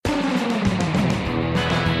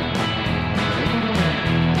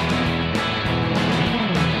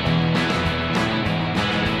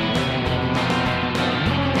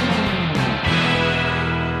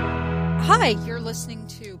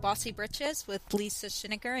Bossy Britches with Lisa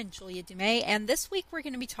Schiniger and Julia Dumais, and this week we're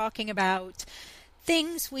going to be talking about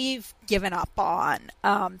things we've given up on,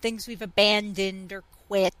 things we've abandoned or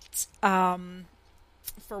quit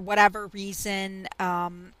for whatever reason,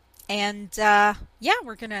 and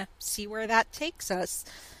we're going to see where that takes us.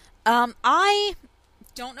 I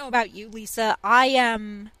don't know about you, Lisa. I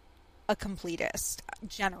am a completist,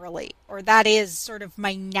 generally, or that is sort of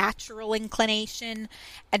my natural inclination,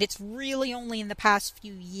 and it's really only in the past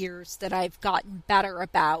few years that I've gotten better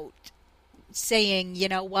about saying, you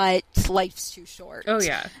know what, life's too short. Oh,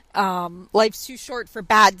 yeah. Life's too short for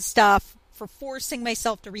bad stuff, for forcing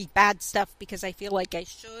myself to read bad stuff because I feel like I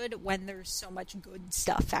should, when there's so much good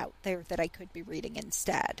stuff out there that I could be reading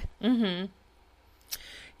instead. Mm-hmm.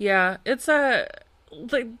 Yeah, it's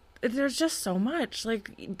there's just so much.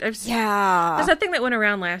 Like, there's that thing that went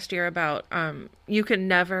around last year about you can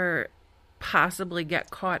never possibly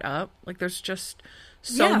get caught up. Like, there's just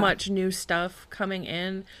so much new stuff coming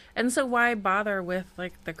in, and so why bother with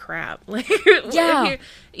like the crap? Like,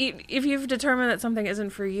 if you've determined that something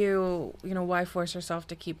isn't for you, you know, why force yourself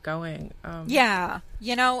to keep going?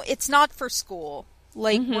 It's not for school.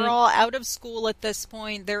 Like, we're all out of school at this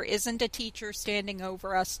point. There isn't a teacher standing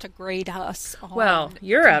over us to grade us on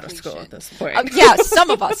you're completion. Out of school at this point. Some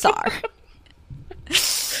of us are.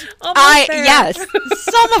 Yes,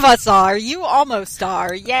 some of us are. You almost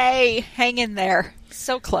are. Yay, hang in there.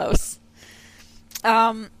 So close.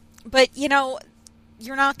 But, you know,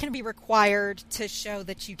 you're not going to be required to show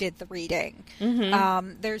that you did the reading.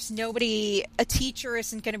 There's nobody, a teacher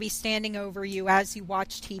isn't going to be standing over you as you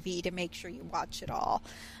watch TV to make sure you watch it all.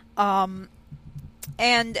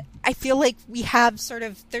 And I feel like we have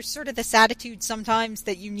there's sort of this attitude sometimes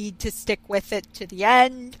that you need to stick with it to the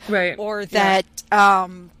end. Right. Or that,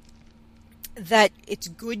 that it's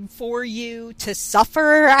good for you to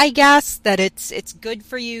suffer, I guess, that it's good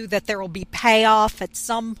for you, that there will be payoff at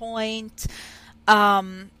some point.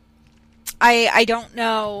 I don't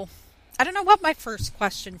know. I don't know what my first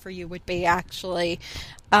question for you would be, actually.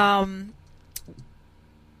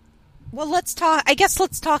 Let's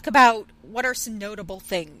talk about what are some notable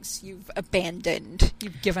things you've abandoned,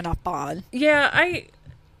 you've given up on. Yeah, I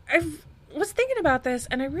was thinking about this,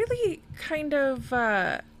 and I really kind of,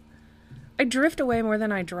 I drift away more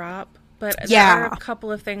than I drop. But there are a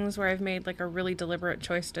couple of things where I've made like a really deliberate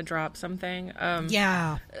choice to drop something. It's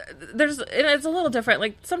a little different.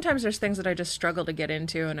 Like, sometimes there's things that I just struggle to get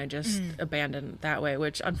into and I just abandon that way,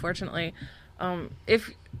 which unfortunately,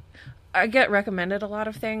 if I get recommended a lot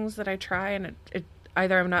of things that I try and it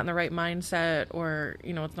either I'm not in the right mindset or,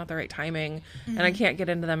 you know, it's not the right timing and I can't get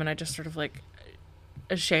into them, and I just sort of like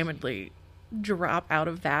ashamedly drop out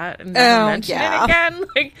of that and never mention it again.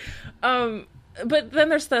 Like, but then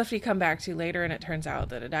there's stuff you come back to later, and it turns out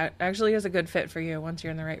that it actually is a good fit for you once you're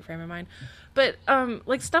in the right frame of mind. But,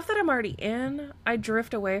 like, stuff that I'm already in, I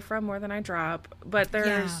drift away from more than I drop. But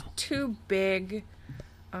there's two big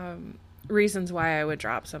reasons why I would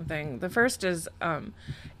drop something. The first is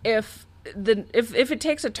if it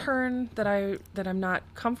takes a turn that I'm not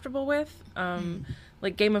comfortable with,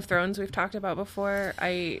 like Game of Thrones we've talked about before,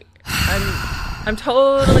 I'm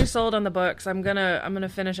totally sold on the books. I'm gonna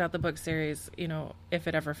finish out the book series, you know, if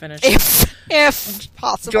it ever finishes. If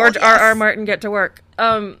possible. George R.R. Martin, get to work.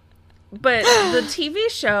 But the TV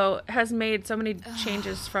show has made so many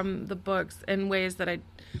changes from the books in ways that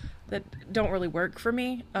don't really work for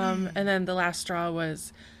me. And then the last straw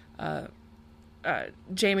was Jaime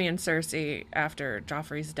and Cersei after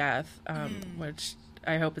Joffrey's death, which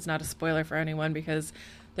I hope is not a spoiler for anyone because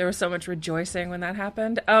there was so much rejoicing when that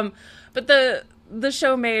happened. But the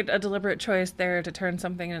show made a deliberate choice there to turn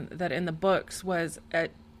something that in the books was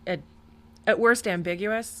at worst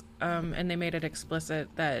ambiguous, and they made it explicit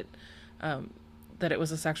that it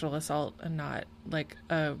was a sexual assault and not like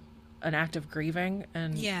an act of grieving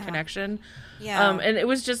and connection. Yeah. And it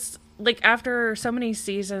was just like, after so many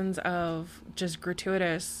seasons of just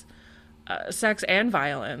gratuitous sex and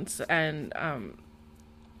violence and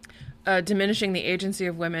diminishing the agency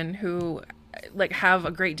of women who like have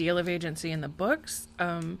a great deal of agency in the books.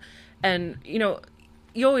 And, you know,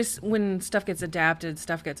 you always, when stuff gets adapted,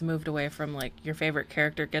 stuff gets moved away from like your favorite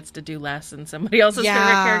character gets to do less and somebody else's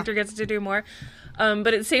favorite character gets to do more.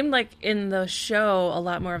 But it seemed like in the show, a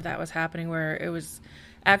lot more of that was happening, where it was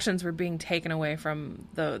actions were being taken away from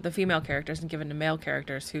the female characters and given to male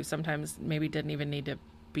characters who sometimes maybe didn't even need to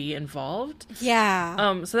be involved.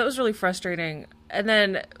 Yeah. So that was really frustrating. And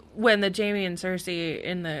then when the Jaime and Cersei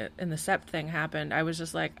in the Sept thing happened, I was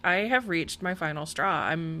just like, I have reached my final straw.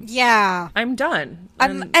 I'm done. I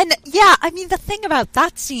mean, the thing about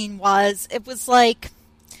that scene was, it was like,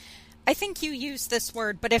 I think you used this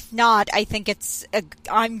word, but if not, I think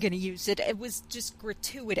I'm going to use it. It was just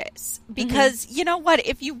gratuitous. Because, you know what,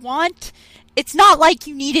 if you want, it's not like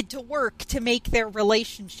you needed to work to make their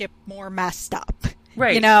relationship more messed up.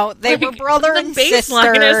 Right. You know, they were brother and sister. The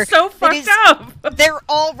baseline is so fucked up. They're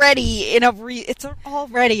already it's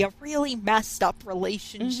already a really messed up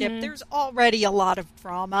relationship. There's already a lot of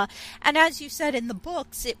drama. And as you said in the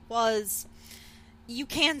books, you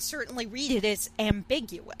can certainly read it as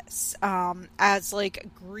ambiguous, as like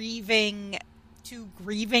two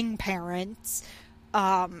grieving parents,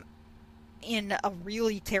 in a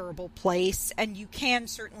really terrible place. And you can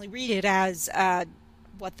certainly read it as,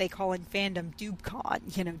 what they call in fandom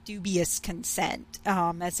dubcon, dubious consent,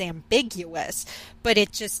 as ambiguous, but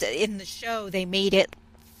it just, in the show, they made it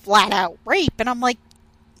flat out rape, and I'm like,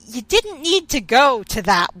 you didn't need to go to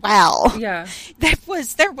that well. Yeah.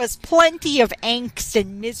 There was plenty of angst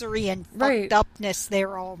and misery and fucked upness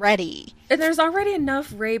there already. And there's already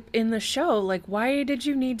enough rape in the show. Like, why did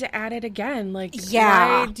you need to add it again? Like,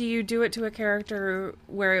 why do you do it to a character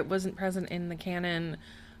where it wasn't present in the canon?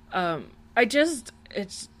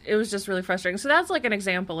 It was just really frustrating. So that's like an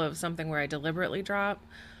example of something where I deliberately drop,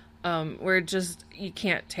 where you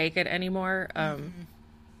can't take it anymore. And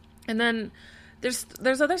then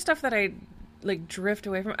there's other stuff that I like drift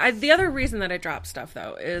away from. The other reason that I drop stuff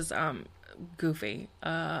though is Goofy.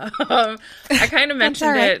 I kind of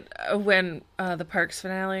mentioned it when the Parks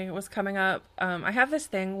finale was coming up. I have this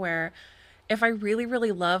thing where if I really,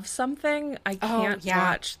 really love something, I can't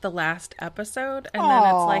watch the last episode, and then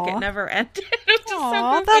it's like it never ended. It's just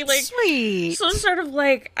so goofy. That's like, sweet. Some sort of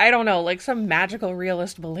like, I don't know, like some magical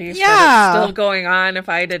realist belief that it's still going on if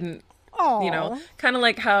I didn't, kind of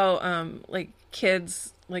like how like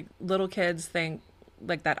kids, like little kids think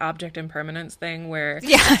like that object impermanence thing where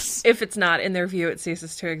if it's not in their view, it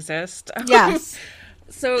ceases to exist. Yes.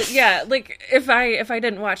 So yeah, like if I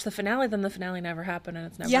didn't watch the finale, then the finale never happened, and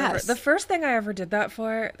it's never over. The first thing I ever did that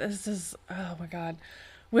for, this is, oh my god,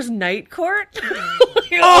 was Night Court.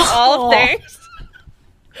 All things.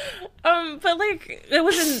 But like it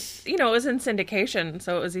was in syndication,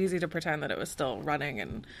 so it was easy to pretend that it was still running,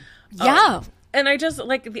 and and I just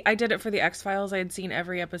I did it for the X-Files. I had seen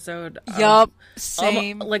every episode.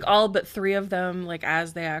 Same. Like all but 3 of them, like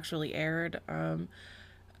as they actually aired.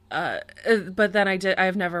 But then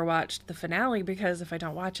I've never watched the finale because if I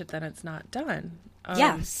don't watch it, then it's not done.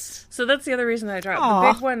 So that's the other reason that I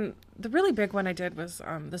dropped. The really big one I did was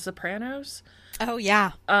The Sopranos. Oh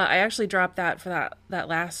yeah. I actually dropped that for that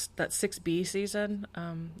 6B season.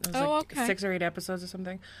 It was 6 or 8 episodes or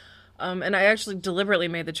something. And I actually deliberately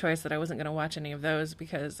made the choice that I wasn't going to watch any of those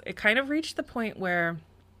because it kind of reached the point where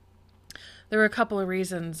there were a couple of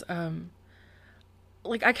reasons.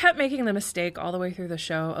 Like, I kept making the mistake all the way through the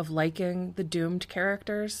show of liking the doomed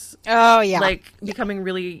characters. Oh, yeah. Like, becoming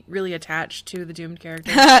really, really attached to the doomed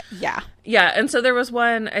characters. Yeah, and so there was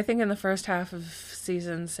one, I think in the first half of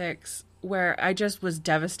season 6, where I just was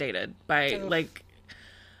devastated by, it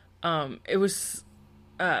was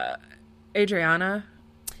Adriana.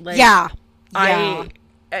 Like,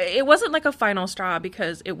 it wasn't like a final straw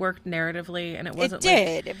because it worked narratively, and it wasn't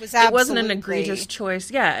It was absolutely. It wasn't an egregious choice.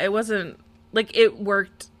 Yeah, it wasn't. Like, it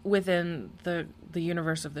worked within the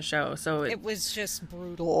universe of the show, so it was just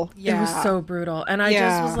brutal. Yeah. It was so brutal. And I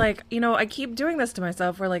just was like, I keep doing this to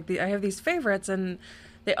myself where, like, I have these favorites, and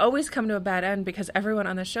they always come to a bad end because everyone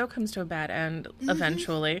on the show comes to a bad end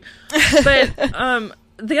eventually. But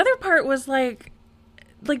the other part was, like,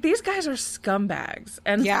 these guys are scumbags.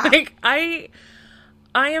 And, like, I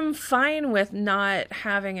am fine with not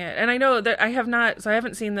having it. And I know that I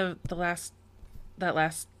haven't seen that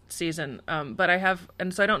last season, but I have,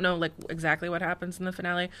 and so I don't know like exactly what happens in the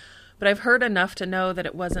finale, but I've heard enough to know that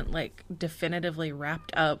it wasn't like definitively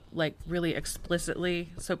wrapped up like really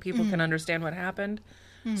explicitly so people can understand what happened.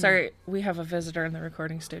 Sorry, we have a visitor in the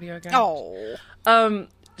recording studio again.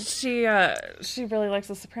 She really likes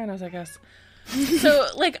The Sopranos, I guess. So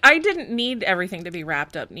like I didn't need everything to be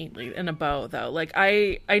wrapped up neatly in a bow though. Like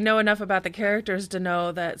I know enough about the characters to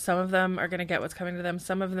know that some of them are going to get what's coming to them,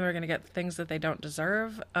 some of them are going to get things that they don't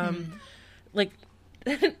deserve. Like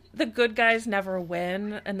the good guys never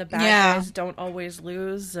win and the bad guys don't always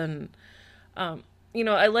lose, and I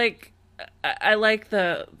liked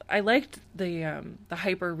the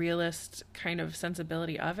hyper realist kind of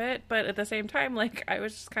sensibility of it, but at the same time like I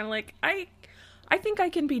was just kind of like I think I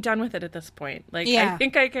can be done with it at this point. Like, I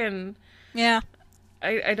think I can... Yeah.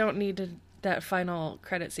 I don't need that final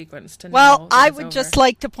credit sequence to know. Well, I would just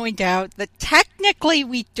like to point out that technically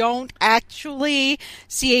we don't actually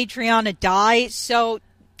see Adriana die, so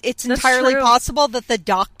it's That's entirely true. possible that the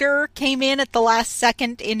Doctor came in at the last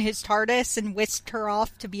second in his TARDIS and whisked her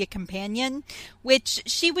off to be a companion, which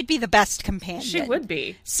she would be the best companion. She would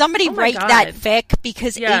be. Somebody Oh my write God. that fic,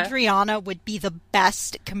 because Yeah. Adriana would be the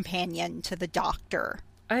best companion to the Doctor.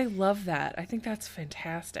 I love that. I think that's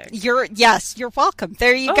fantastic. You're welcome.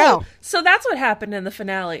 There you Oh, go. so that's what happened in the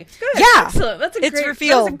finale. Good. Yeah. Excellent. That's a It's great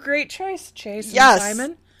revealed. That was a great choice, Chase and Yes.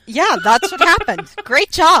 Simon. Yeah, that's what happened.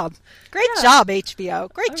 Great job. Great Yeah. job, HBO.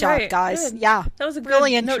 Great All job, right, guys. good. Yeah. That was a good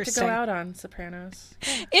really note to interesting. go out on, Sopranos.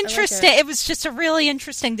 Interesting. I like It was just a really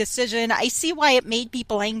interesting decision. I see why it made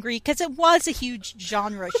people angry, because it was a huge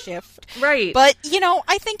genre shift. Right. But,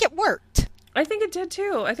 I think it worked. I think it did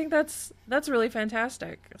too. I think that's really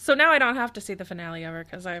fantastic. So now I don't have to see the finale ever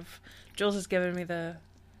because Jules has given me the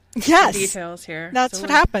Yes. details here. That's So what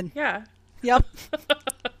we're- happened. Yeah. Yep.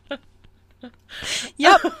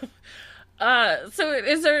 Yep. So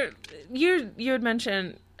is there you had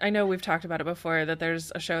mentioned, I know we've talked about it before, that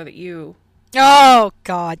there's a show that you Oh,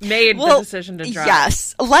 God. made the decision to drop.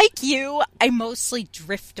 Yes. Like you, I mostly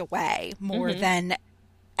drift away more Mm-hmm. than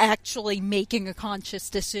actually making a conscious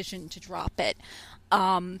decision to drop it.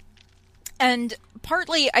 And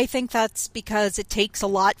partly I think that's because it takes a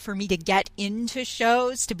lot for me to get into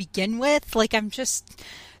shows to begin with. Like, I'm just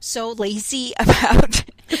so lazy about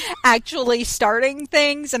actually starting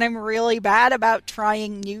things, and I'm really bad about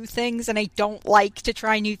trying new things, and I don't like to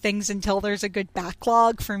try new things until there's a good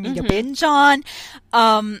backlog for me to binge on.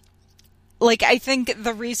 Like, I think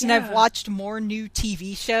the reason I've Yeah. watched more new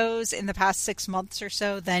TV shows in the past 6 months or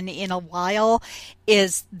so than in a while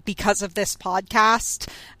is because of this podcast.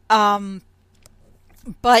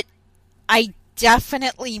 But I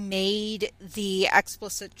definitely made the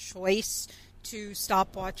explicit choice to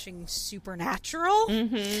stop watching Supernatural.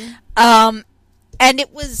 And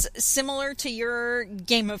it was similar to your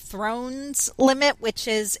Game of Thrones limit, which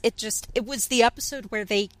is it was the episode where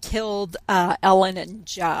they killed Ellen and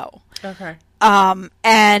Joe. Okay.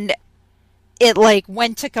 And it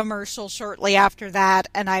went to commercial shortly after that,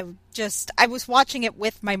 and I was watching it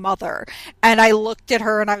with my mother, and I looked at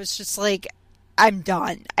her and I was just like, I'm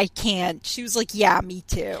done. I can't. She was like, yeah, me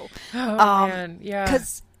too. Oh, man. Yeah.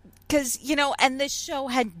 Because, and this show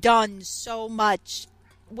had done so much,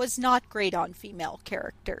 was not great on female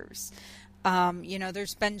characters.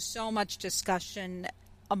 There's been so much discussion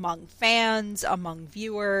among fans, among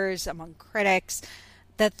viewers, among critics,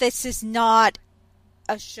 that this is not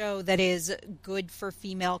a show that is good for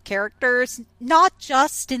female characters, not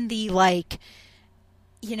just in the,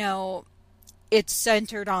 it's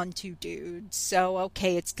centered on two dudes, so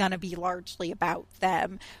okay, it's gonna be largely about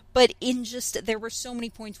them. But there were so many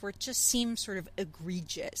points where it just seemed sort of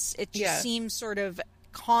egregious. It just seemed sort of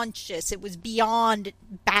conscious. It was beyond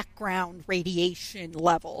background radiation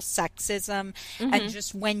level sexism, and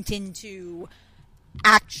just went into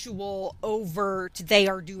actual overt, they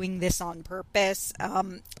are doing this on purpose.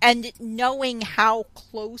 And knowing what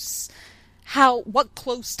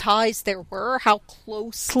close ties there were, how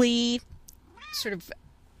closely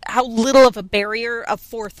how little of a barrier, a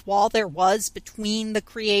fourth wall there was between the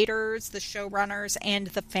creators, the showrunners, and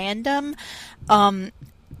the fandom.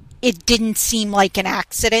 It didn't seem like an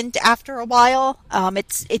accident after a while.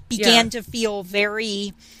 It began to feel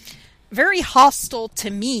very, very hostile to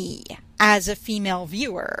me as a female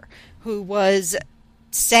viewer who was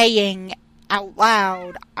saying out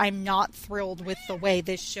loud, I'm not thrilled with the way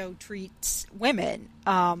this show treats women.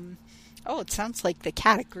 It sounds like the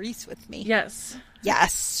cat agrees with me. Yes.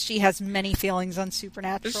 Yes, she has many feelings on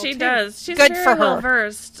Supernatural. She too. does. She's good very for her. well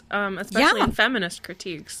versed, especially in feminist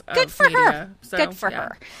critiques of Good for media. her. So, Good for yeah.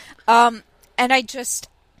 her.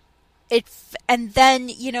 And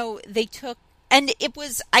then they took, and it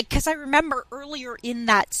was because I remember earlier in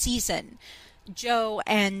that season, Joe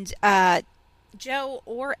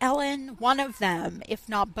or Ellen, one of them, if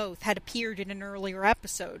not both, had appeared in an earlier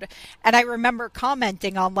episode. And I remember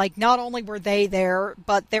commenting on, not only were they there,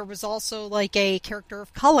 but there was also, a character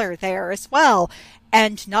of color there as well.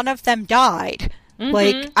 And none of them died.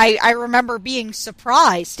 I remember being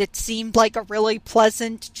surprised. It seemed like a really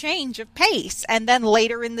pleasant change of pace. And then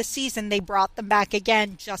later in the season, they brought them back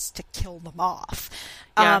again just to kill them off.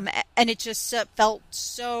 Yeah. And it just felt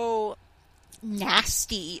so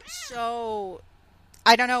nasty. So,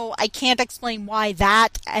 I don't know. I can't explain why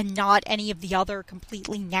that and not any of the other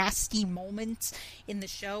completely nasty moments in the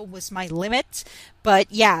show was my limit.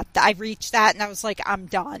 But yeah, I reached that and I was like, I'm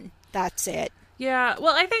done. That's it. Yeah,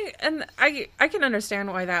 well, I think, and I can understand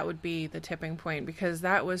why that would be the tipping point, because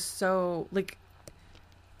that was so,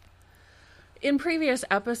 in previous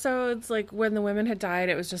episodes, like when the women had died,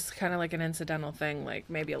 it was just kind of like an incidental thing, like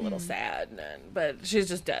maybe a little sad, but she's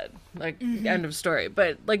just dead, like end of story.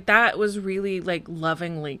 But like that was really like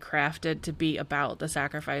lovingly crafted to be about the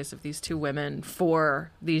sacrifice of these two women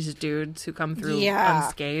for these dudes who come through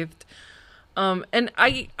unscathed. And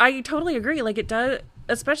I totally agree. Like it does,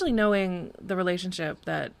 especially knowing the relationship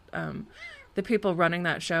that the people running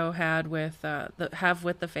that show had with the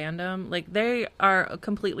fandom. Like they are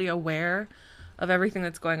completely aware of everything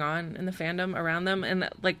that's going on in the fandom around them, and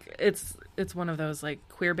like it's one of those like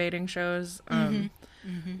queer baiting shows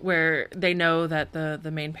where they know that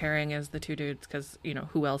the main pairing is the two dudes because you know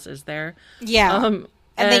who else is there. And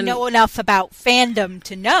they know enough about fandom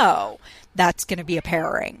to know that's going to be a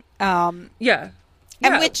pairing. And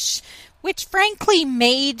which frankly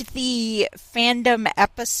made the fandom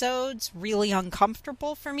episodes really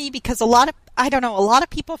uncomfortable for me because a lot of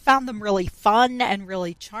people found them really fun and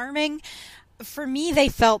really charming. For me, they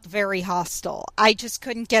felt very hostile. I just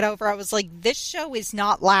couldn't get over. I was like, this show is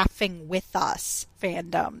not laughing with us,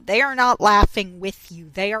 fandom. They are not laughing with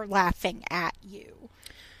you. They are laughing at you.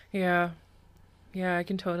 Yeah. Yeah, I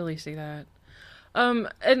can totally see that. And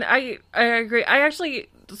I agree.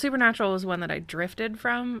 Supernatural was one that I drifted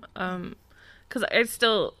from, because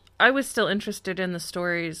I was still interested in the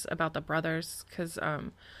stories about the brothers, because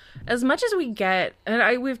as much as we get,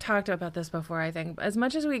 and we've talked about this before, I think, as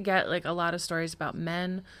much as we get like a lot of stories about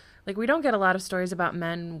men, like we don't get a lot of stories about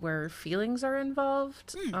men where feelings are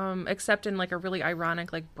involved, except in like a really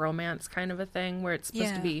ironic like bromance kind of a thing where it's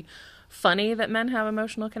supposed to be funny that men have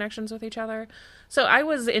emotional connections with each other. So I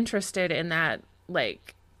was interested in that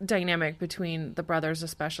like dynamic between the brothers,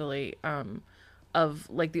 especially of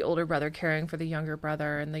like the older brother caring for the younger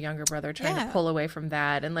brother and the younger brother trying to pull away from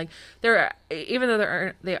that, and like even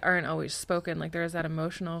though they aren't always spoken, like there is that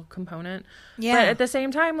emotional component, but at the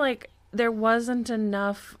same time like there wasn't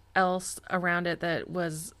enough else around it that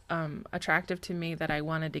was attractive to me that I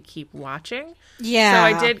wanted to keep watching. So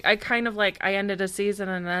I kind of like I ended a season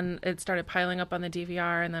and then it started piling up on the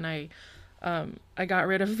DVR, and then I got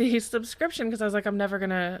rid of the subscription because I was like, I'm never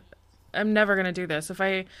gonna do this. If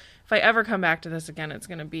I ever come back to this again, it's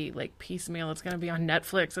gonna be like piecemeal. It's gonna be on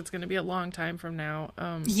Netflix. It's gonna be a long time from now.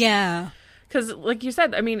 Because like you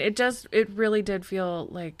said, I mean, it really did feel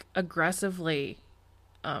like aggressively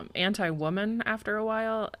anti-woman after a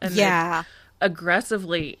while, and like,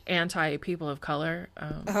 aggressively anti-people of color.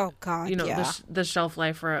 Oh God, you know, the shelf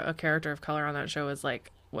life for a character of color on that show is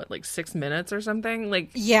like what, like 6 minutes or something. Like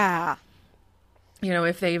you know,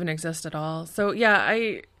 if they even exist at all. So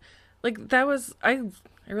I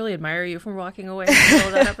really admire you for walking away in the middle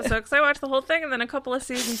of that episode, because I watched the whole thing and then a couple of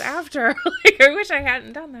seasons after. Like, I wish I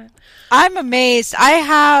hadn't done that. I'm amazed. I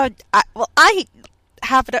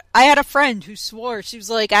had a friend who swore, she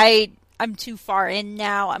was like, I'm too far in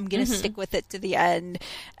now. I'm going to stick with it to the end.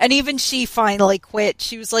 And even she finally quit.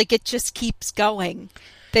 She was like, it just keeps going.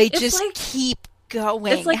 They keep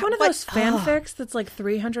going. It's like one of those fanfics that's like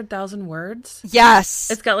 300,000 words.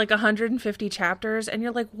 Yes. It's got like 150 chapters, and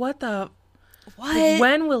you're like, what? Like,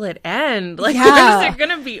 when will it end? Like, when is it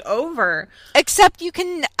going to be over? Except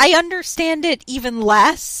I understand it even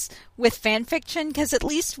less with fan fiction, because at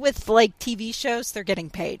least with like TV shows, they're getting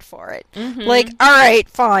paid for it. Like, all right,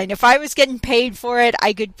 fine. If I was getting paid for it,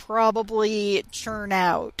 I could probably churn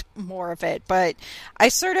out more of it. But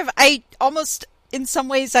in some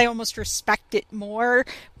ways, I almost respect it more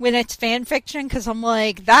when it's fan fiction, because I'm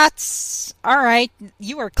like, that's all right.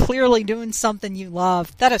 You are clearly doing something you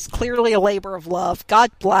love. That is clearly a labor of love.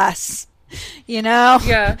 God bless. You know?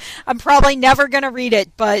 Yeah. I'm probably never going to read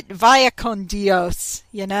it, but vaya con Dios,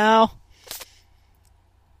 you know?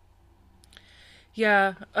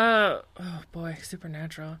 Yeah. Oh boy,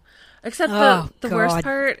 Supernatural. Except the worst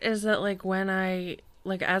part is that like when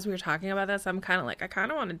as we were talking about this, I'm kind of like, I kind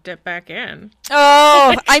of want to dip back in.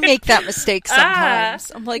 Oh, I make that mistake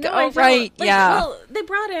sometimes. I'm like, right, like, yeah. Well, they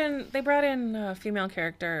brought in a female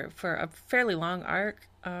character for a fairly long arc,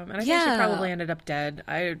 and I think she probably ended up dead.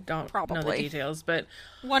 I don't know the details, but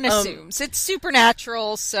one assumes it's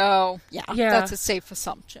Supernatural, so yeah, that's a safe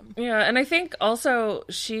assumption. Yeah, and I think also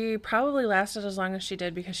she probably lasted as long as she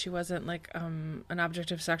did because she wasn't like an object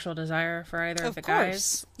of sexual desire for either of the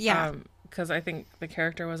guys. Yeah. Because I think the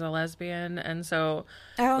character was a lesbian, and so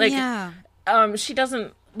she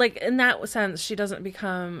doesn't, like, in that sense, she doesn't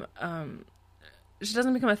become a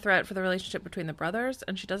threat for the relationship between the brothers,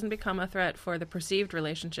 and she doesn't become a threat for the perceived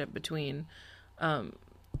relationship between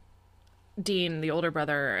Dean, the older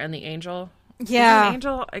brother, and the angel. Yeah. An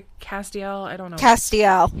angel? Castiel? I don't know.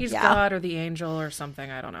 Castiel. He's God or the angel or something.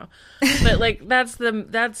 I don't know. But like that's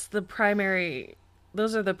the primary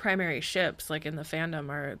those are the primary ships, like in the fandom,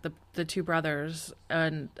 are the two brothers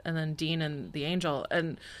and then Dean and the Angel.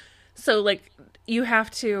 And so like you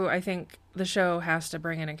have to, I think the show has to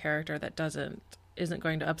bring in a character that isn't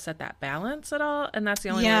going to upset that balance at all, and that's the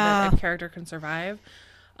only way that a character can survive.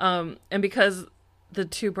 And because the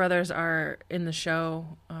two brothers are in the show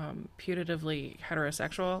putatively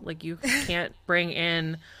heterosexual, like you can't bring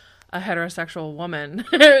in a heterosexual woman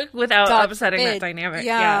without upsetting that dynamic.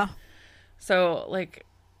 Yeah. So like,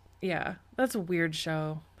 yeah, that's a weird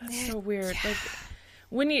show. That's so weird. Like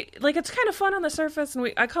when you like, it's kind of fun on the surface,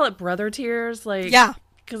 and I call it brother tears. Like,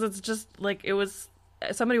 because it's just like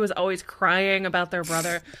somebody was always crying about their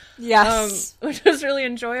brother. Yes. Which was really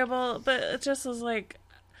enjoyable, but it just was like,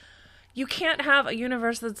 you can't have a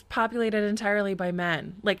universe that's populated entirely by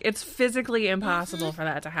men. Like, it's physically impossible for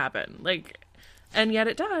that to happen. Like, and yet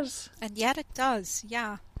it does. And yet it does,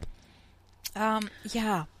 yeah.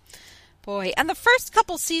 Yeah. Boy, and the first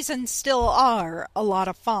couple seasons still are a lot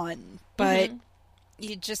of fun, but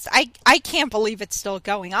you just, I can't believe it's still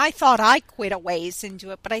going. I thought I quit a ways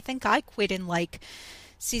into it, but I think I quit in like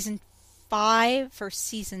season 5 or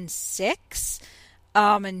season 6.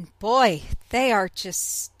 And boy, they are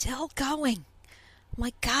just still going.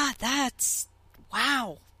 My God, that's,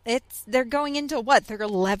 wow. They're going into what, their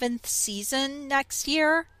 11th season next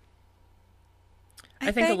year?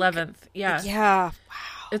 I think 11th, yeah. Yeah,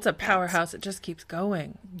 wow. It's a powerhouse. It just keeps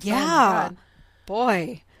going. Yeah. Oh,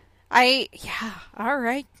 boy. All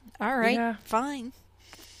right. Yeah. Fine.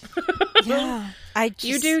 Yeah.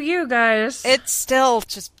 You do you, guys. It still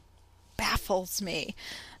just baffles me.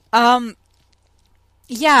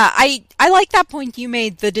 Yeah, I like that point you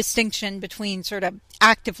made, the distinction between sort of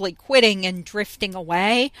actively quitting and drifting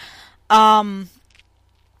away. I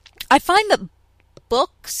find that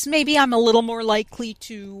books, maybe I'm a little more likely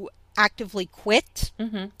to actively quit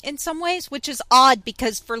in some ways, which is odd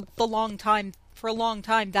because for a long time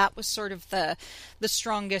that was sort of the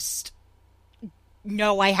strongest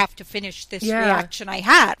no, I have to finish this reaction I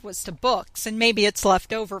had was to books. And maybe it's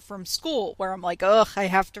left over from school where I'm like, ugh, I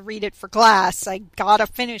have to read it for class. I gotta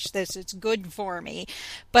finish this. It's good for me.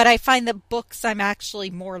 But I find that books, I'm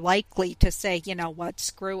actually more likely to say, you know what,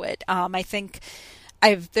 screw it. I think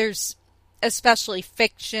there's, especially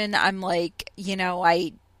fiction, I'm like, you know,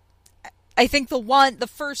 I think the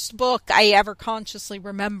first book I ever consciously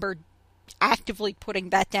remembered actively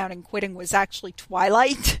putting that down and quitting was actually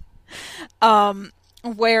Twilight.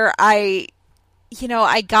 Where I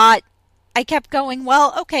kept going,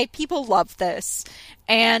 well, okay, people love this.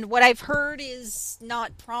 And what I've heard is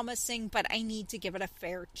not promising, but I need to give it a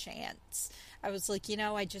fair chance. I was like,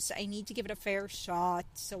 I need to give it a fair shot,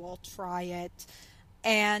 so I'll try it.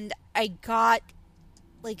 And I got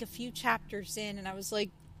like a few chapters in and I was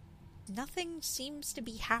like, nothing seems to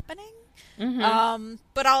be happening.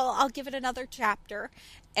 But I'll give it another chapter.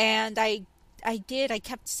 And I did. I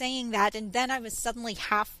kept saying that, and then I was suddenly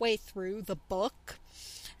halfway through the book,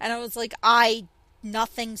 and I was like,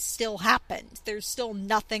 nothing still happened. There's still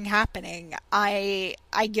nothing happening. I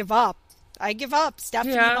give up.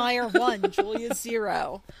 Stephanie Meyer 1, Julia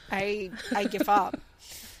 0. I give up.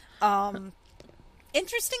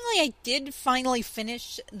 Interestingly, I did finally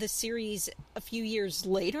finish the series a few years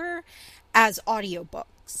later as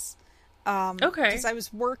audiobooks. Okay. Because I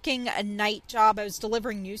was working a night job. I was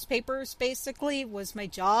delivering newspapers, basically, was my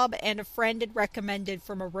job. And a friend had recommended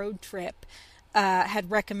from a road trip, had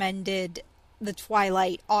recommended the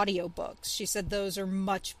Twilight audiobooks. She said those are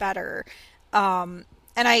much better. And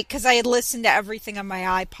because I had listened to everything on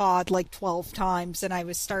my iPod like 12 times, and I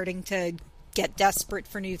was starting to get desperate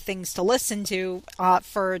for new things to listen to,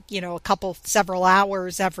 for, several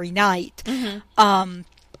hours every night.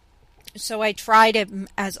 So I tried it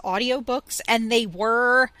as audiobooks, and they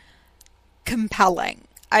were compelling.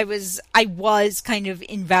 I was kind of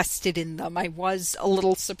invested in them. I was a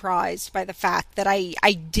little surprised by the fact that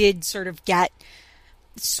I did sort of get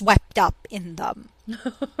swept up in them.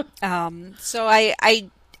 So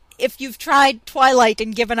if you've tried Twilight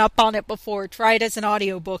and given up on it before, try it as an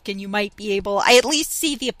audiobook and you might be able, I at least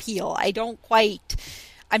see the appeal.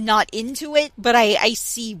 I'm not into it, but I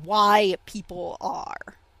see why people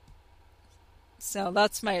are. So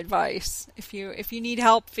that's my advice. If you need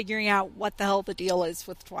help figuring out what the hell the deal is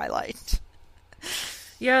with Twilight.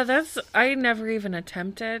 Yeah, I never even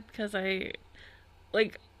attempted because boy,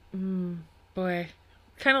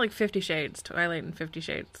 kind of like 50 Shades, Twilight and 50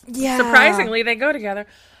 Shades. Yeah. Surprisingly, they go together.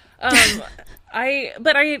 I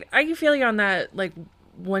feel you on that. Like,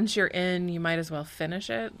 once you're in, you might as well finish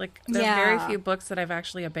it. Like, there are very few books that I've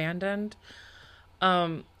actually abandoned.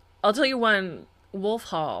 I'll tell you one, Wolf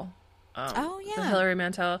Hall. The Hilary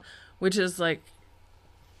Mantel, which is like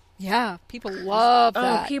Yeah, people love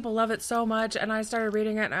that. Oh, people love it so much. And I started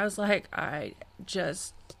reading it and I was like, I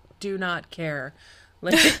just do not care.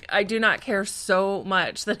 Like, I do not care so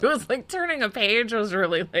much that it was like turning a page was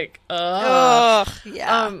really like, ugh.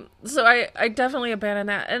 Yeah. So I definitely abandoned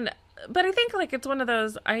that. But I think like it's one of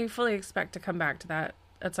those, I fully expect to come back to that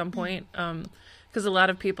at some point. Because a lot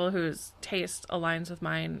of people whose taste aligns with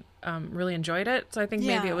mine really enjoyed it. So I think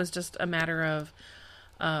maybe it was just a matter of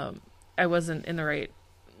I wasn't in the right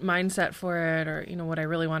mindset for it, or, you know, what I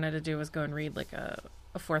really wanted to do was go and read like a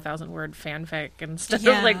 4,000 word fanfic instead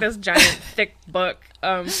of like this giant thick book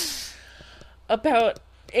about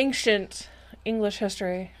ancient English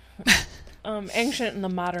history. Ancient in the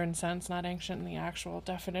modern sense, not ancient in the actual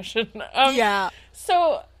definition.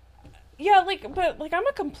 So yeah, like, but like I'm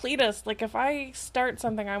a completist. Like if I start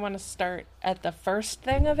something, I want to start at the first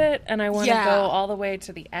thing of it, and I want to go all the way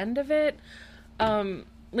to the end of it.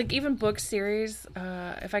 Like even book series,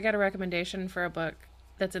 if I get a recommendation for a book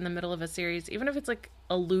that's in the middle of a series, even if it's like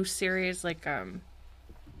a loose series, like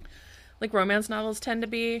romance novels tend to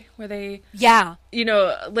be, where they, you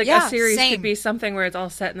know, like a series could be something where it's all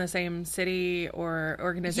set in the same city or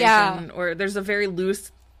organization, or there's a very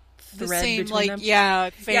loose thread between them.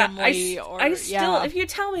 Family. I still, if you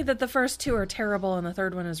tell me that the first two are terrible and the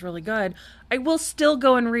third one is really good, I will still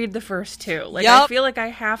go and read the first two. Like I feel like I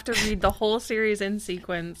have to read the whole series in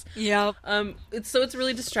sequence. It's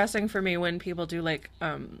really distressing for me when people do like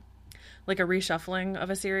a reshuffling of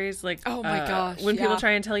a series. Like, oh my gosh, when people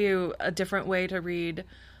try and tell you a different way to read,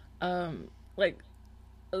 like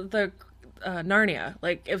the Narnia.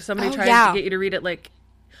 Like if somebody tries to get you to read it, like,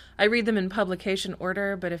 I read them in publication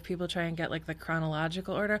order, but if people try and get like the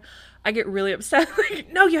chronological order, I get really upset.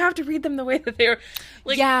 Like, no, you have to read them the way that they are.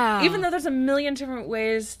 Like, even though there's a million different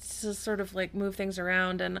ways to sort of like move things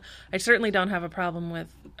around, and I certainly don't have a problem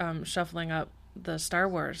with shuffling up the Star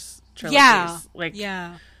Wars trilogies.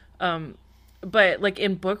 But like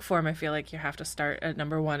in book form, I feel like you have to start at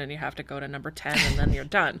number 1 and you have to go to number 10 and then you're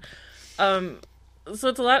done. So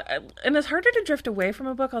it's a lot, and it's harder to drift away from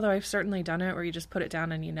a book, although I've certainly done it, where you just put it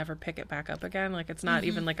down and you never pick it back up again. Like it's not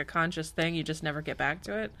even like a conscious thing, you just never get back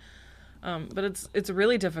to it. But it's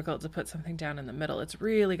really difficult to put something down in the middle. It's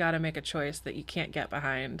really got to make a choice that you can't get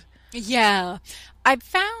behind. Yeah. I've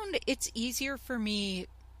found it's easier for me,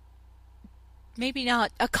 maybe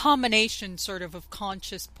not a combination sort of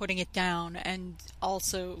conscious putting it down and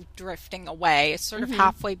also drifting away. It's sort of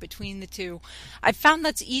halfway between the two. I've found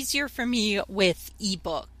that's easier for me with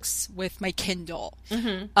ebooks, with my Kindle,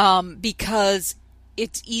 because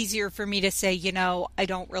it's easier for me to say, you know, I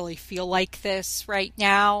don't really feel like this right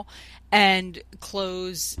now, and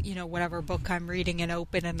close, you know, whatever book I'm reading and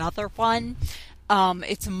open another one.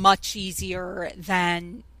 It's much easier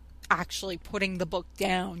than actually putting the book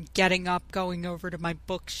down, getting up, going over to my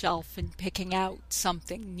bookshelf and picking out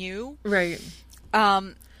something new. Right.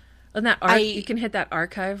 And that you can hit that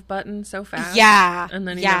archive button so fast. Yeah. And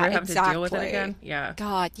then you never have to deal with it again. Yeah.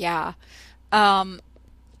 God, yeah.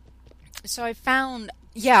 So I found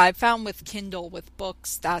with Kindle, with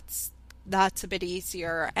books, that's a bit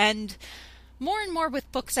easier. And more with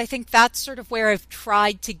books, I think that's sort of where I've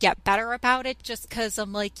tried to get better about it, just because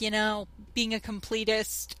I'm like, you know, being a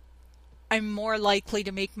completist, I'm more likely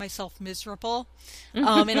to make myself miserable in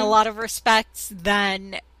a lot of respects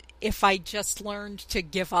than if I just learned to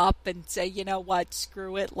give up and say, you know what,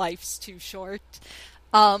 screw it, life's too short.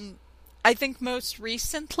 I think most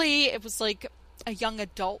recently it was like a young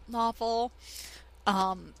adult novel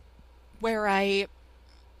where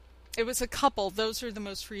it was a couple. Those are the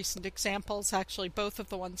most recent examples, actually. Both of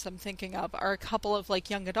the ones I'm thinking of are a couple of like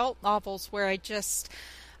young adult novels where I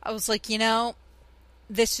was like, you know,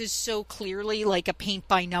 this is so clearly like a paint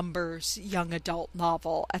by numbers young adult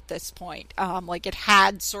novel at this point. Like it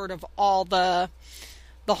had sort of all the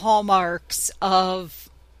hallmarks of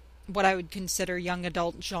what I would consider young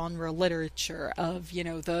adult genre literature, of, you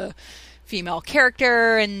know, the female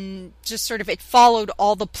character, and just sort of it followed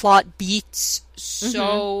all the plot beats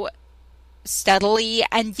so steadily,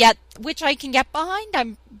 and yet, which I can get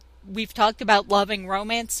behind. We've talked about loving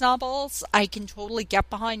romance novels. I can totally get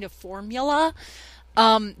behind a formula.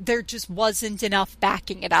 There just wasn't enough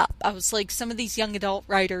backing it up. I was like, some of these young adult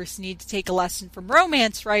writers need to take a lesson from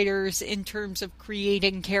romance writers in terms of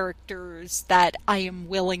creating characters that I am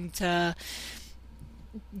willing to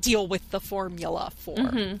deal with the formula for.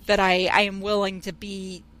 That I am willing to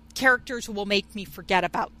be characters who will make me forget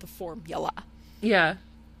about the formula. Yeah.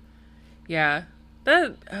 Yeah.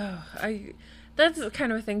 That's the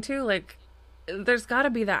kind of a thing too. Like, there's got to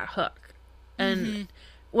be that hook. And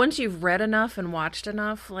once you've read enough and watched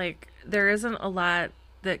enough, like, there isn't a lot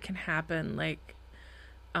that can happen. Like,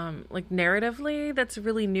 like narratively that's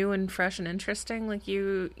really new and fresh and interesting. Like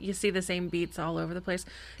you see the same beats all over the place.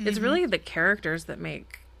 It's really the characters that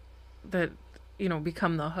make that, you know,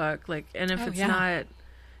 become the hook. Like, and if not,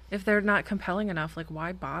 if they're not compelling enough, like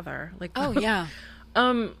why bother? Like, you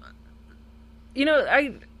know,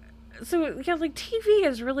 like TV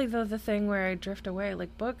is really the thing where I drift away.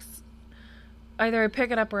 Like books, either I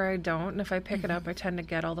pick it up or I don't. And if I pick it up, I tend to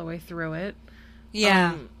get all the way through it.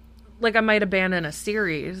 Yeah. Like I might abandon a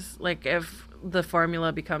series, like if the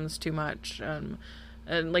formula becomes too much. And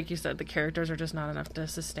like you said, the characters are just not enough to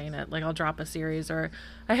sustain it. Like I'll drop a series, or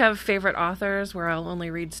I have favorite authors where I'll only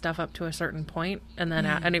read stuff up to a certain point, and then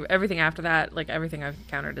everything after that, like everything I've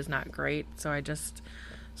encountered is not great. So I just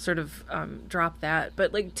sort of drop that.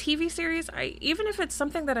 But like TV series, even if it's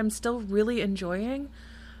something that I'm still really enjoying,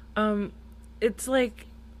 it's like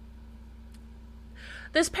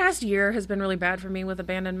this past year has been really bad for me with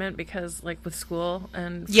abandonment because, like, with school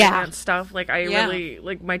and freelance stuff, like, I really,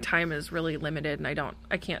 like, my time is really limited, and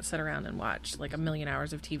I can't sit around and watch, like, a million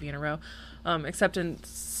hours of TV in a row, except in,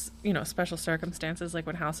 you know, special circumstances, like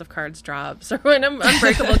when House of Cards drops, or when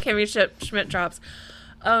Unbreakable Kimmy Schmidt drops.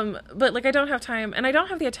 But, like, I don't have time, and I don't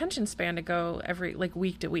have the attention span to go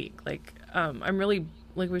week to week. Like, I'm really,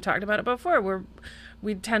 like, we talked about it before,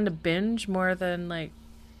 we tend to binge more than, like,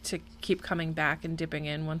 to keep coming back and dipping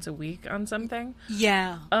in once a week on something.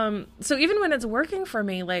 Yeah. So even when it's working for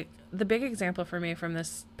me, like the big example for me from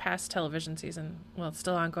this past television season, well, it's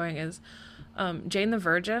still ongoing, is Jane the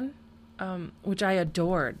Virgin, which I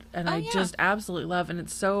adored and I just absolutely love. And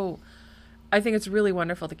I think it's really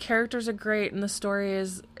wonderful. The characters are great and the story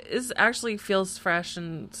is actually feels fresh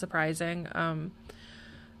and surprising. And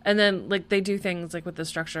then like they do things like with the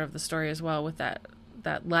structure of the story as well, with that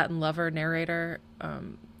Latin lover narrator,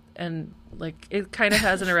 and like it kind of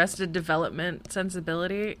has an Arrested Development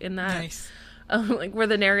sensibility in that. Nice. Like where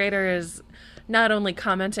the narrator is not only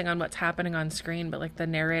commenting on what's happening on screen, but like the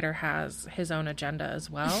narrator has his own agenda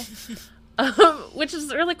as well, which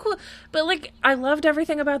is really cool. But like I loved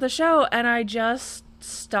everything about the show, and I just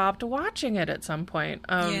stopped watching it at some point.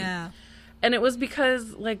 And it was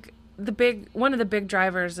because like one of the big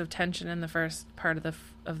drivers of tension in the first part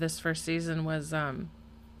of this first season was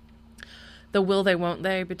the will they won't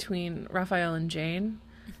they between Raphael and Jane.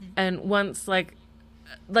 And once like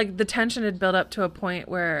the tension had built up to a point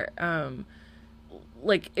where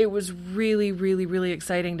like it was really really really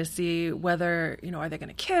exciting to see whether, you know, are they going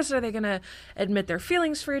to kiss, are they going to admit their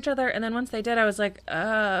feelings for each other. And then once they did, I was like,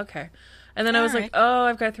 okay. And then I was like, oh,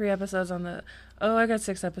 I've got 3 episodes on the I got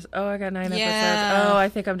 6 episodes. Oh, I got 9 episodes. Oh, I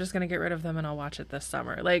think I'm just going to get rid of them and I'll watch it this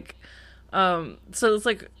summer. Like, so it's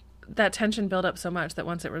like that tension built up so much that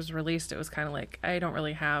once it was released, it was kind of like, I don't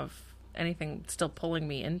really have anything still pulling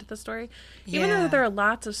me into the story. Even though there are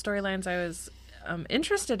lots of storylines I was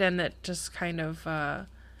interested in that just kind of,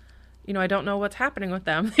 you know, I don't know what's happening with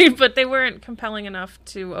them, but they weren't compelling enough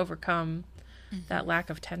to overcome that lack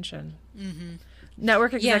of tension.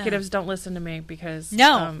 Network executives don't listen to me because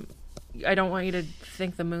I don't want you to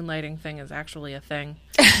think the moonlighting thing is actually a thing.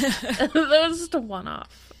 That was just a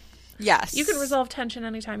one-off. Yes. You can resolve tension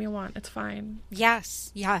anytime you want. It's fine.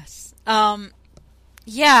 Yes. I'm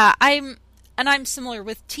similar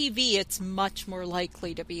with TV. It's much more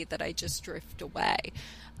likely to be that I just drift away.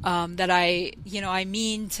 That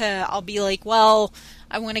I'll be like, well,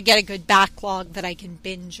 I want to get a good backlog that I can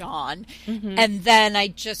binge on. And then I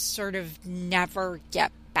just sort of never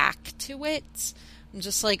get back to it. I'm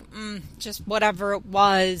just like, just whatever it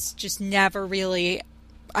was, just never really.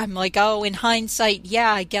 I'm like, oh, in hindsight,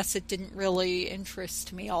 I guess it didn't really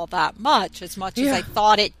interest me all that much as I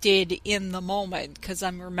thought it did in the moment, because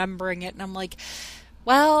I'm remembering it and I'm like,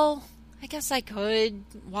 well, I guess I could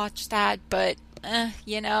watch that, but,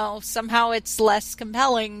 you know, somehow it's less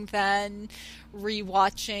compelling than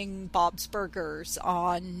rewatching Bob's Burgers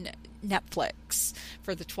on Netflix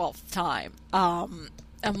for the 12th time.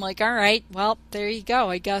 I'm like, all right, well, there you go.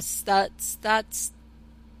 I guess that's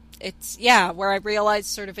it's where I realized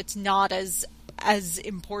sort of it's not as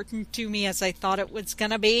important to me as I thought it was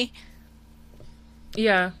gonna be.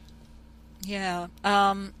 And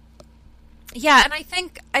I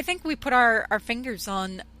think we put our fingers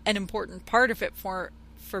on an important part of it for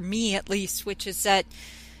me at least, which is that,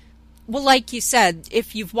 well, like you said,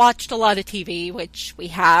 if you've watched a lot of TV, which we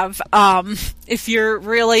have, if you're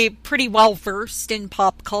really pretty well versed in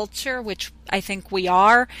pop culture, which I think we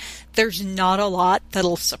are, there's not a lot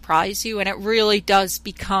that'll surprise you, and it really does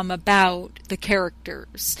become about the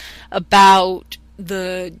characters, about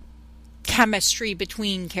the chemistry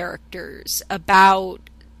between characters, about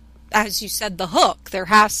as you said, the hook. There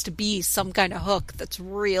has to be some kind of hook that's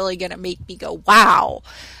really going to make me go, wow.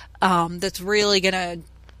 That's really going to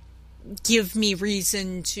give me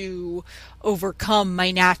reason to overcome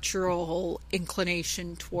my natural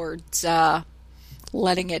inclination towards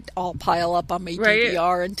letting it all pile up on my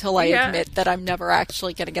DVR until I admit that I'm never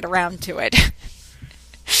actually going to get around to it.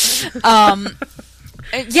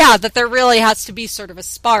 That there really has to be sort of a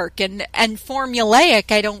spark, and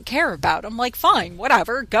formulaic I don't care about. I'm like, fine,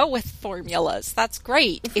 whatever, go with formulas. That's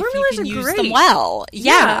great. Formulas if you can use great. them well.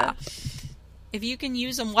 Yeah. If you can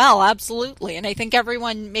use them well, absolutely. And I think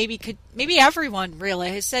everyone maybe everyone really,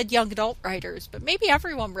 I said young adult writers, but maybe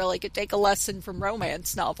everyone really could take a lesson from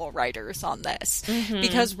romance novel writers on this. Mm-hmm.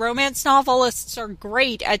 Because romance novelists are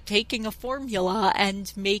great at taking a formula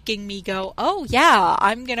and making me go, oh yeah,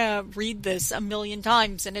 I'm going to read this a million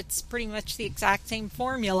times and it's pretty much the exact same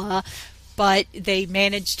formula, but they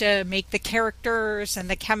managed to make the characters and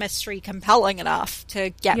the chemistry compelling enough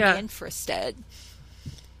to get me interested.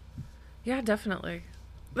 Yeah, definitely.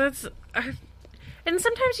 And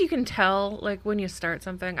sometimes you can tell, like, when you start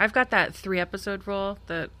something. I've got that 3-episode rule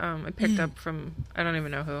that I picked up from, I don't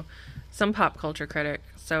even know who, some pop culture critic.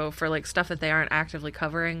 So for, like, stuff that they aren't actively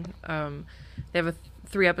covering, they have a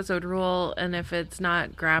 3-episode rule, and if it's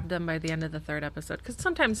not grabbed them by the end of the 3rd episode, because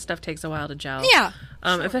sometimes stuff takes a while to gel. Yeah.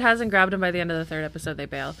 Sure. If it hasn't grabbed them by the end of the 3rd episode, they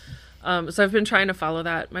bail. So I've been trying to follow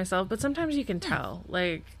that myself, but sometimes you can tell.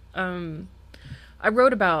 Like, I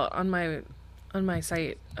wrote about on my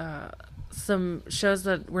site some shows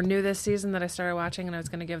that were new this season that I started watching, and I was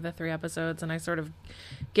going to give the 3 episodes, and I sort of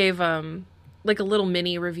gave like a little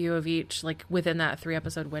mini review of each, like within that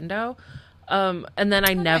 3-episode window, and then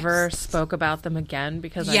I never spoke about them again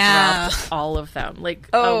because I dropped all of them. Like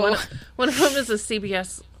one of them is a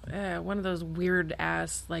CBS. One of those weird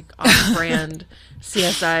ass, like, off-brand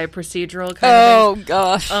CSI procedural kind of thing.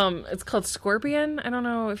 Gosh. It's called Scorpion. I don't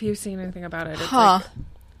know if you've seen anything about it.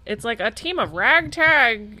 It's like a team of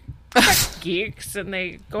ragtag geeks, and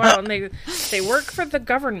they go out and they work for the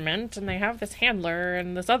government, and they have this handler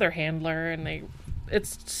and this other handler, and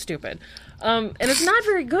it's stupid. And it's not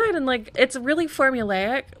very good, and, like, it's really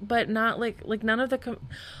formulaic, but not, like none of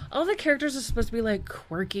all the characters are supposed to be, like,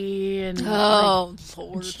 quirky and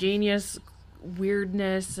genius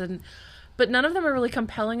weirdness, but none of them are really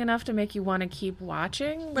compelling enough to make you want to keep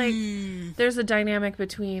watching. Like, there's a dynamic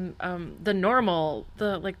between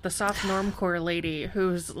the soft normcore lady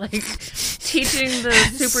who's, like, teaching the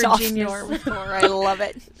super soft genius. Normcore, I love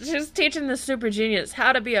it. She's teaching the super genius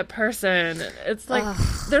how to be a person. It's like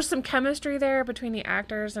there's some chemistry there between the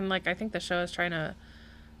actors, and, like, I think the show is trying to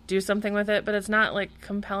do something with it, but it's not, like,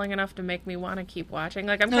 compelling enough to make me want to keep watching.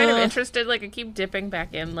 Like, I'm kind of interested, like, I keep dipping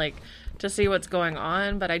back in, like, to see what's going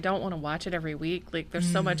on, but I don't want to watch it every week. Like,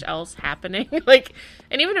 there's so much else happening. Like,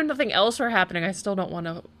 and even if nothing else were happening, I still don't want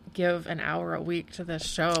to give an hour a week to this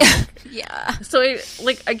show. Like, yeah. So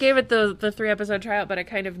I gave it the 3-episode tryout, but I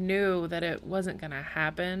kind of knew that it wasn't going to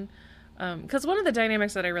happen. Because one of the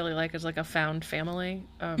dynamics that I really like is, like, a found family.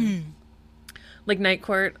 Like Night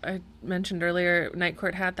Court, I mentioned earlier, Night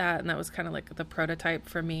Court had that, and that was kind of like the prototype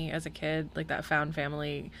for me as a kid, like that found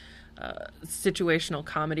family situational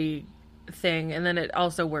comedy thing. And then it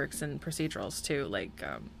also works in procedurals too, like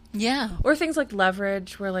or things like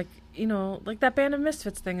Leverage, where, like, you know, like that Band of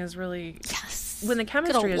Misfits thing is really when the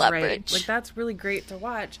chemistry is right, like, that's really great to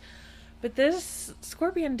watch. But this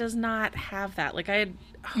Scorpion does not have that. Like, I had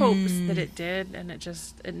hopes that it did, and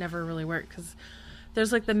it never really worked, because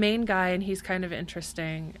there's, like, the main guy, and he's kind of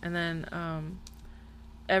interesting, and then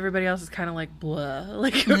everybody else is kind of like blah,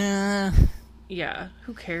 like yeah,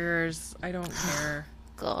 who cares? I don't care.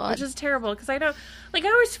 God, which is terrible, because I don't, like, I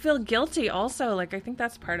always feel guilty also. Like, I think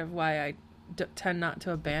that's part of why I tend not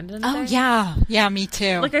to abandon things. Yeah, me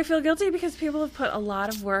too. Like, I feel guilty because people have put a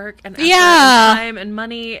lot of work and effort and time and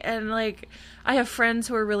money, and, like, I have friends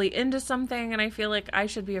who are really into something, and I feel like I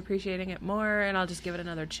should be appreciating it more, and I'll just give it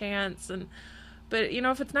another chance. But, you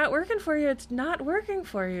know, if it's not working for you, it's not working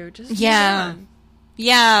for you. Just move on.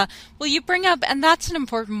 Yeah. Well, you bring up, and that's an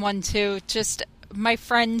important one too, just my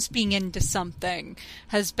friends being into something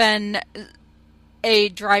has been a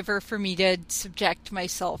driver for me to subject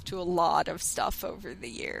myself to a lot of stuff over the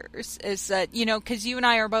years. Is that, you know, because you and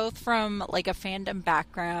I are both from, like, a fandom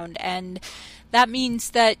background, and that means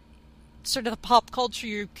that sort of the pop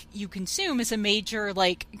culture you consume is a major,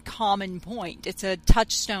 like, common point. It's a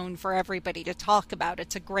touchstone for everybody to talk about.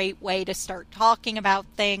 It's a great way to start talking about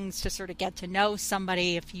things, to sort of get to know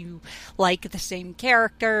somebody if you like the same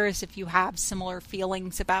characters, if you have similar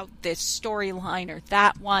feelings about this storyline or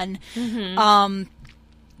that one.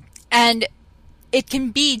 And it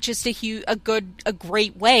can be just a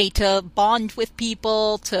great way to bond with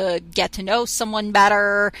people, to get to know someone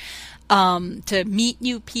better, to meet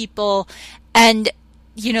new people. And,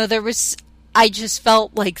 I just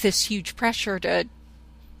felt like this huge pressure to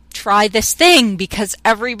try this thing because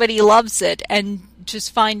everybody loves it, and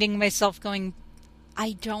just finding myself going,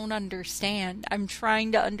 I don't understand. I'm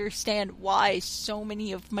trying to understand why so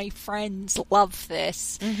many of my friends love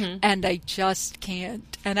this, and I just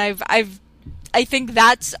can't. And I think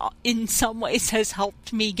that's in some ways has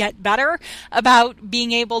helped me get better about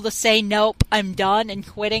being able to say, nope, I'm done, and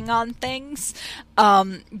quitting on things.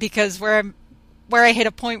 Because where I hit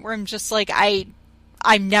a point where I'm just like,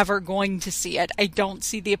 I'm never going to see it. I don't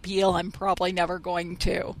see the appeal. I'm probably never going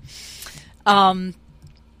to.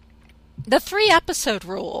 The 3-episode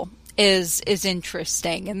rule is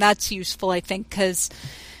interesting, and that's useful, I think, because,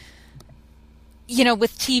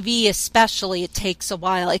 with TV especially, it takes a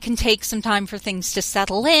while. It can take some time for things to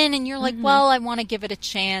settle in, and you're like, well, I want to give it a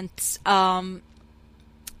chance. And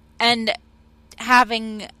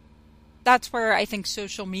that's where I think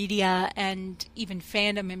social media and even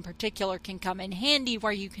fandom in particular can come in handy,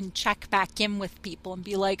 where you can check back in with people and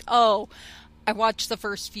be like, oh, I watched the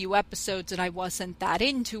first few episodes and I wasn't that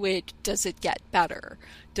into it. Does it get better?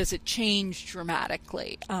 Does it change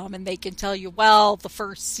dramatically? And they can tell you, well, the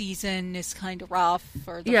first season is kind of rough,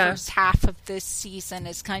 or the first half of this season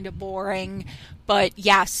is kind of boring, but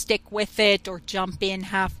stick with it or jump in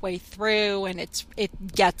halfway through and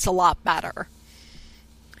it gets a lot better.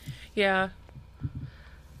 Yeah.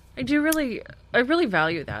 I really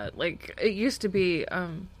value that. Like, it used to be,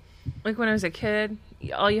 like when I was a kid,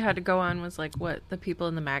 all you had to go on was like what the people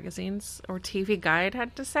in the magazines or TV Guide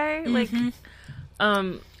had to say. Like,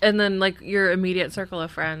 and then like your immediate circle of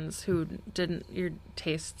friends who your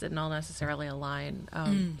tastes didn't all necessarily align.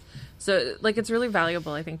 So like, it's really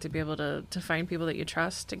valuable, I think, to be able to find people that you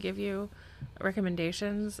trust to give you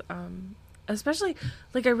recommendations. Especially,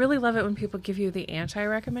 like, I really love it when people give you the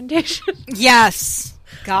anti-recommendation. Yes.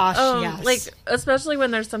 Gosh, yes. Like, especially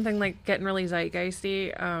when there's something, like, getting really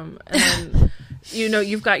zeitgeisty, and then,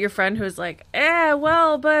 you've got your friend who's like,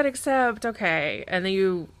 well, but except, okay. And then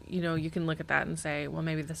you can look at that and say, well,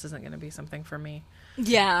 maybe this isn't going to be something for me.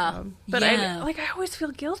 Yeah. But I always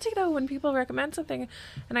feel guilty, though, when people recommend something,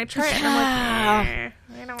 and I try it, and I'm like,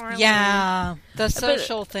 I don't really. Yeah, the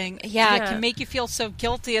social thing. Yeah, it can make you feel so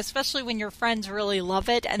guilty, especially when your friends really love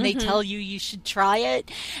it, and they tell you should try it,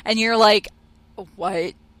 and you're like,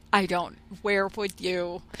 what? Where would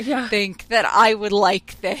you think that I would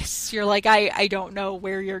like this? You're like, I don't know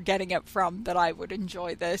where you're getting it from that I would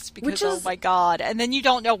enjoy this, because, oh my God. And then you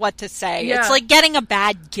don't know what to say. Yeah. It's like getting a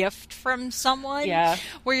bad gift from someone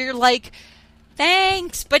where you're like,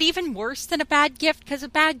 thanks, but even worse than a bad gift, because a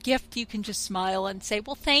bad gift you can just smile and say,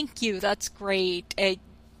 well, thank you, that's great.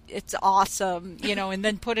 It's awesome, and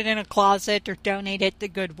then put it in a closet or donate it to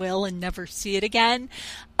Goodwill and never see it again.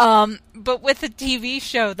 But with a TV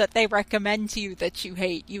show that they recommend to you that you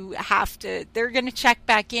hate, they're going to check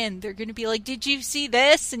back in. They're going to be like, did you see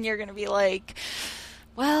this? And you're going to be like,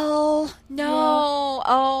 well, no.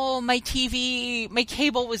 Oh, my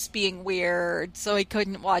cable was being weird, so I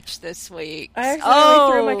couldn't watch this week. I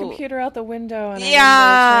accidentally threw my computer out the window. And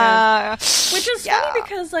which is funny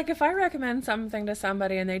because, like, if I recommend something to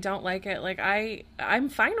somebody and they don't like it, like, I'm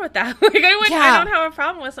fine with that. Like, I don't have a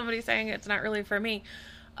problem with somebody saying it's not really for me.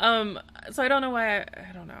 So I don't know why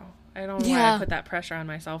I don't know. I don't know why I put that pressure on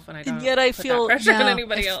myself when I don't. And yet I feel that pressure on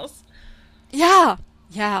anybody else. Yeah.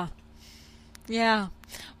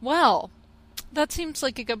 Well, that seems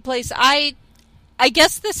like a good place. I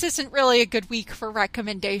guess this isn't really a good week for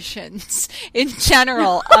recommendations in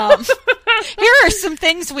general. Here are some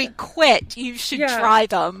things we quit. You should try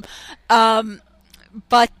them.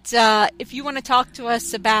 But if you want to talk to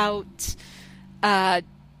us about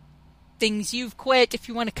things you've quit, if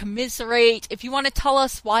you want to commiserate, if you want to tell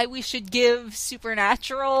us why we should give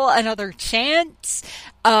Supernatural another chance,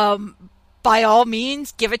 by all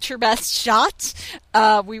means, give it your best shot.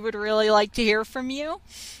 We would really like to hear from you.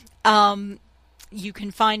 You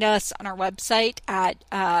can find us on our website at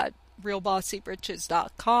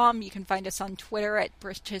realbossybritches.com. You can find us on Twitter at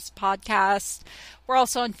Britches Podcast. We're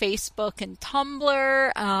also on Facebook and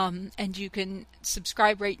Tumblr. And you can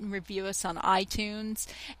subscribe, rate, and review us on iTunes.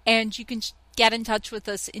 And you can get in touch with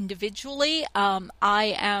us individually.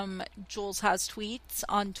 I am Jules Has Tweets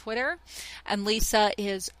on Twitter, and Lisa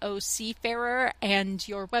is OC Ferrer, and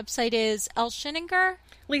your website is L. Schininger?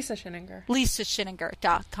 Lisa Schininger.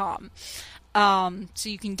 LisaSchinninger.com. So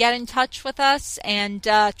you can get in touch with us and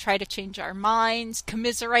try to change our minds,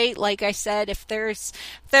 commiserate. Like I said, if there's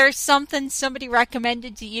something somebody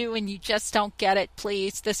recommended to you and you just don't get it,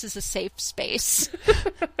 please, this is a safe space.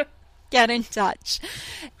 Get in touch.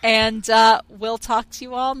 And we'll talk to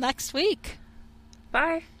you all next week.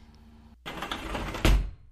 Bye.